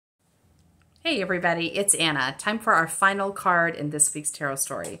Hey everybody, it's Anna. Time for our final card in this week's tarot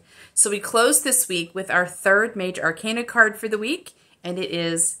story. So we close this week with our third major arcana card for the week, and it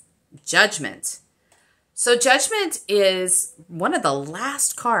is Judgment. So Judgment is one of the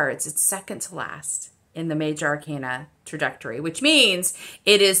last cards. It's second to last in the major arcana trajectory, which means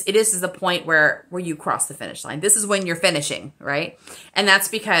it is the point where you cross the finish line. This is when you're finishing, right? And that's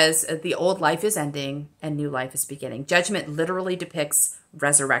because the old life is ending and new life is beginning. Judgment literally depicts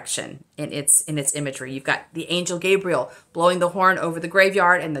resurrection in its imagery. You've got the angel Gabriel blowing the horn over the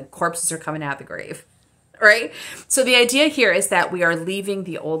graveyard and the corpses are coming out of the grave, right? So the idea here is that we are leaving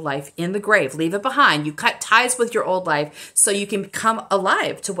the old life in the grave. Leave it behind. You cut ties with your old life so you can become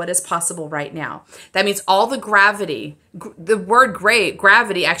alive to what is possible right now. That means all the gravity, the word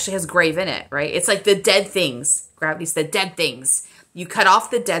gravity actually has grave in it, right? It's like the dead things. Gravity's the dead things. You cut off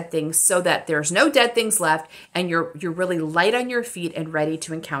the dead things so that there's no dead things left and you're really light on your feet and ready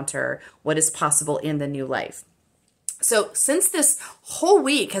to encounter what is possible in the new life. So since this whole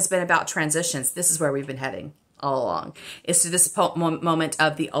week has been about transitions, this is where we've been heading all along. Is to this moment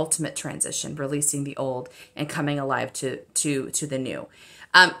of the ultimate transition, releasing the old and coming alive to the new.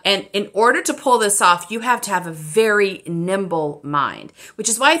 And in order to pull this off, you have to have a very nimble mind, which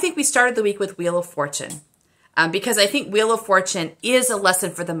is why I think we started the week with Wheel of Fortune. Because I think Wheel of Fortune is a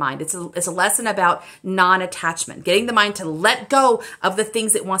lesson for the mind. It's a lesson about non-attachment, getting the mind to let go of the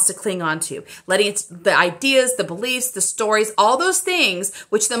things it wants to cling on to, letting the ideas, the beliefs, the stories, all those things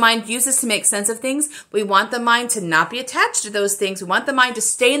which the mind uses to make sense of things. We want the mind to not be attached to those things. We want the mind to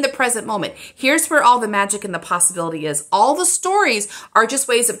stay in the present moment. Here's where all the magic and the possibility is. All the stories are just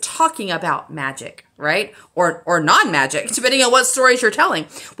ways of talking about magic, right? Or non-magic, depending on what stories you're telling.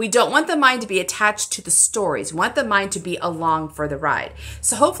 We don't want the mind to be attached to the stories. We want the mind to be along for the ride.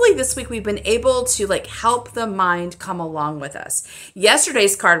 So hopefully this week we've been able to help the mind come along with us.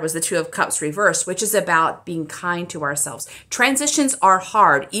 Yesterday's card was the Two of Cups reversed, which is about being kind to ourselves. Transitions are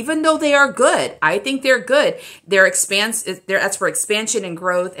hard, even though they are good. I think they're good. That's where expansion and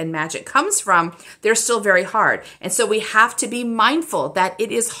growth and magic comes from. They're still very hard. And so we have to be mindful that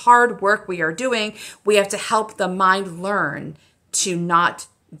it is hard work we are doing. We have to help the mind learn to not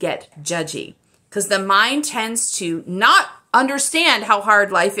get judgy, because the mind tends to not understand how hard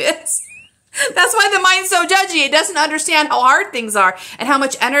life is. That's why the mind's so judgy. It doesn't understand how hard things are and how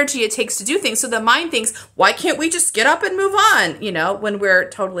much energy it takes to do things. So the mind thinks, why can't we just get up and move on, when we're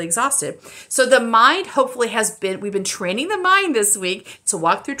totally exhausted? So the mind hopefully we've been training the mind this week to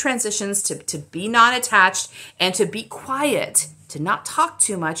walk through transitions, to be non-attached and to be quiet, to not talk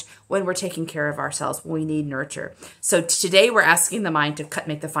too much when we're taking care of ourselves, when we need nurture. So today we're asking the mind to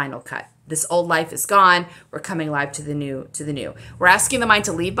make the final cut. This old life is gone. We're coming alive to the new. We're asking the mind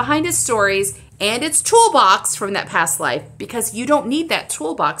to leave behind its stories and its toolbox from that past life, because you don't need that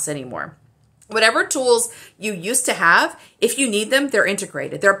toolbox anymore. Whatever tools you used to have, if you need them, they're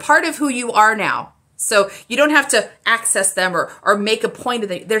integrated. They're part of who you are now. So you don't have to access them or make a point of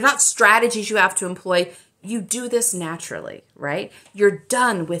them. They're not strategies you have to employ. You do this naturally, right? You're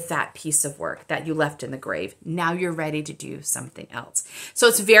done with that piece of work that you left in the grave. Now you're ready to do something else. So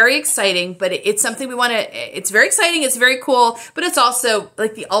it's very exciting, but it's something we want to, it's very exciting. It's very cool, but it's also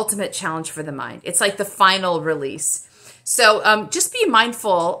like the ultimate challenge for the mind. It's like the final release. So just be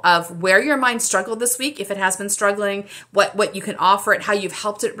mindful of where your mind struggled this week, if it has been struggling, what you can offer it, how you've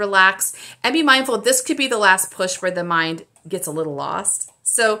helped it relax, and be mindful this could be the last push where the mind gets a little lost.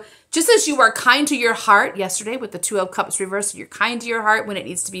 So just as you are kind to your heart yesterday with the Two of Cups reversed, you're kind to your heart when it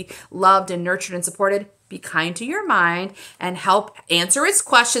needs to be loved and nurtured and supported. Be kind to your mind and help answer its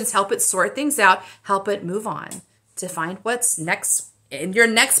questions, help it sort things out, help it move on to find what's next in your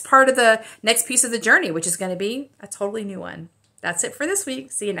next part of the next piece of the journey, which is going to be a totally new one. That's it for this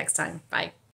week. See you next time. Bye.